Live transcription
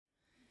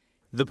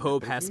The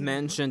Pope has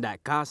mentioned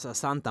at Casa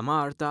Santa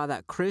Marta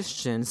that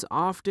Christians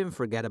often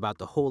forget about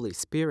the Holy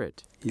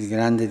Spirit. Il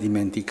grande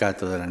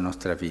dimenticato della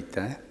nostra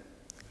vita.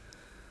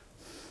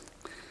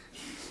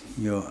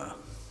 Io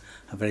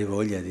avrei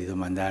voglia di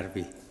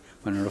domandarvi,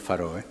 ma non lo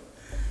farò,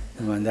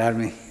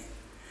 domandarmi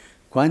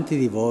quanti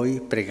di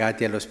voi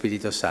pregate allo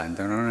Spirito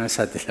Santo? Non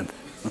alzate la mano.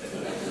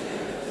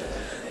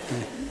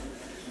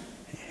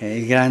 È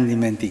il grande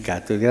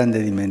dimenticato.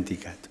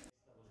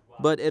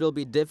 But it'll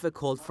be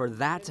difficult for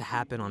that to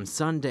happen on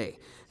Sunday.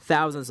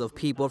 Thousands of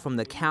people from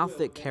the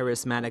Catholic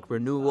Charismatic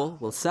Renewal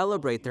will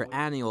celebrate their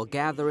annual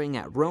gathering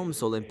at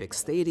Rome's Olympic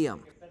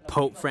Stadium.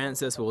 Pope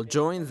Francis will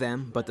join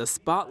them, but the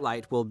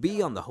spotlight will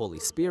be on the Holy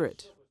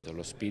Spirit.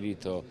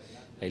 The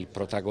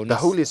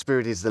Holy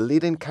Spirit is the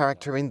leading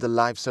character in the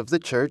lives of the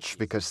Church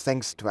because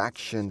thanks to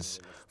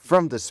actions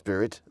from the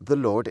Spirit, the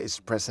Lord is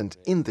present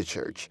in the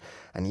Church.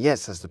 And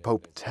yes, as the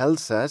Pope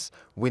tells us,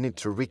 we need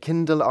to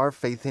rekindle our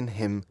faith in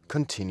Him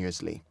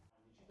continuously.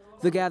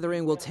 The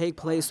gathering will take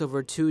place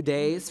over 2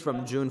 days,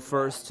 from June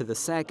 1st to the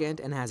 2nd,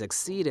 and has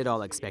exceeded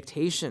all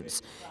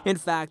expectations. In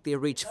fact, they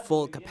reached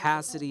full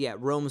capacity at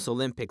Rome's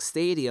Olympic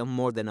Stadium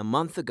more than a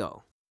month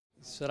ago.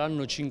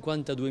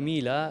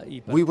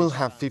 We will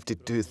have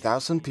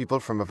 52,000 people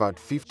from about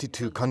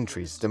 52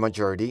 countries. The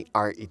majority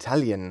are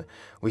Italian.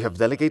 We have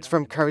delegates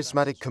from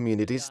charismatic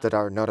communities that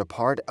are not a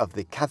part of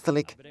the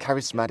Catholic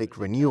Charismatic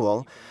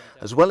Renewal,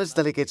 as well as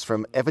delegates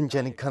from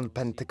evangelical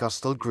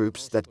Pentecostal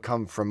groups that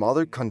come from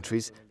other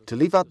countries to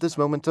live out this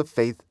moment of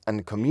faith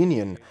and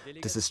communion.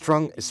 It is a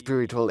strong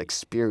spiritual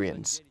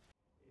experience.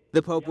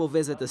 The Pope will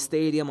visit the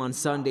stadium on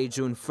Sunday,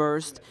 June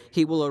 1st.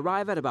 He will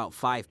arrive at about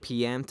 5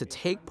 p.m. to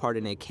take part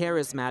in a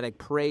charismatic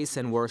praise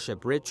and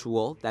worship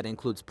ritual that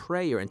includes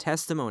prayer and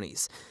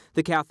testimonies.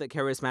 The Catholic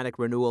Charismatic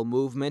Renewal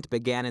movement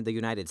began in the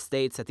United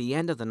States at the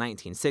end of the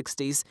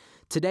 1960s.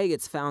 Today,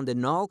 it's found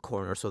in all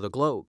corners of the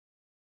globe.